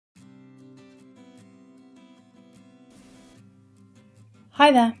Hi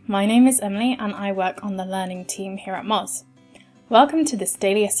there, my name is Emily and I work on the learning team here at Moz. Welcome to this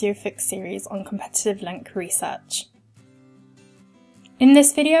daily SEO Fix series on competitive link research. In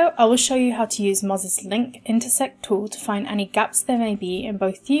this video, I will show you how to use Moz's Link Intersect tool to find any gaps there may be in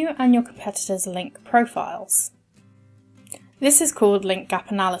both you and your competitors' link profiles. This is called link gap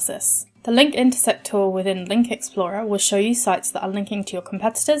analysis. The Link Intersect tool within Link Explorer will show you sites that are linking to your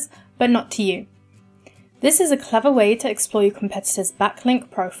competitors, but not to you. This is a clever way to explore your competitor's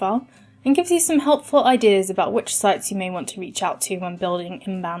backlink profile and gives you some helpful ideas about which sites you may want to reach out to when building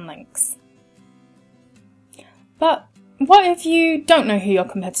inbound links. But what if you don't know who your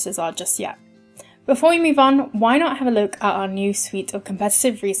competitors are just yet? Before we move on, why not have a look at our new suite of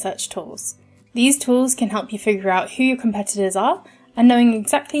competitive research tools? These tools can help you figure out who your competitors are, and knowing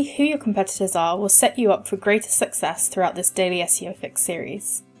exactly who your competitors are will set you up for greater success throughout this daily SEO Fix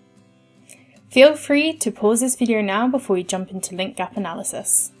series. Feel free to pause this video now before we jump into link gap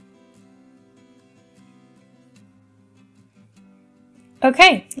analysis.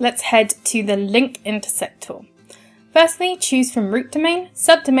 Okay, let's head to the Link Intersect tool. Firstly, choose from root domain,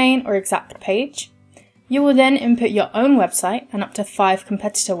 subdomain, or exact page. You will then input your own website and up to 5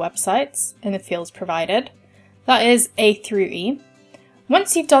 competitor websites in the fields provided. That is A through E.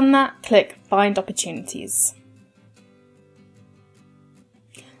 Once you've done that, click Find Opportunities.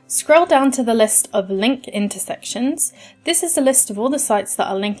 Scroll down to the list of link intersections. This is a list of all the sites that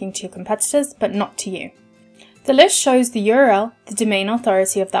are linking to your competitors, but not to you. The list shows the URL, the domain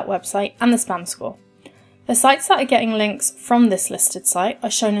authority of that website, and the spam score. The sites that are getting links from this listed site are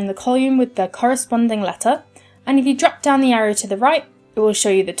shown in the column with their corresponding letter, and if you drop down the arrow to the right, it will show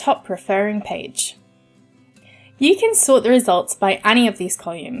you the top referring page. You can sort the results by any of these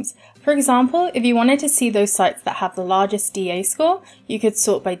columns. For example, if you wanted to see those sites that have the largest DA score, you could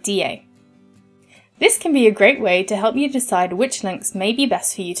sort by DA. This can be a great way to help you decide which links may be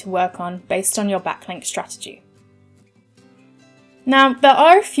best for you to work on based on your backlink strategy. Now, there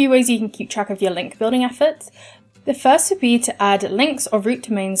are a few ways you can keep track of your link building efforts. The first would be to add links or root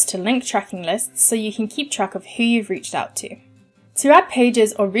domains to link tracking lists so you can keep track of who you've reached out to. To add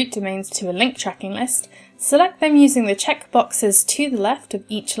pages or root domains to a link tracking list, select them using the check boxes to the left of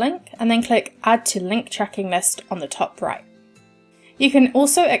each link and then click Add to Link Tracking List on the top right. You can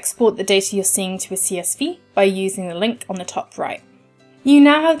also export the data you're seeing to a CSV by using the link on the top right. You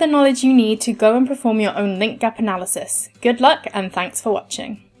now have the knowledge you need to go and perform your own link gap analysis. Good luck and thanks for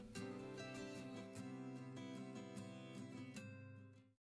watching.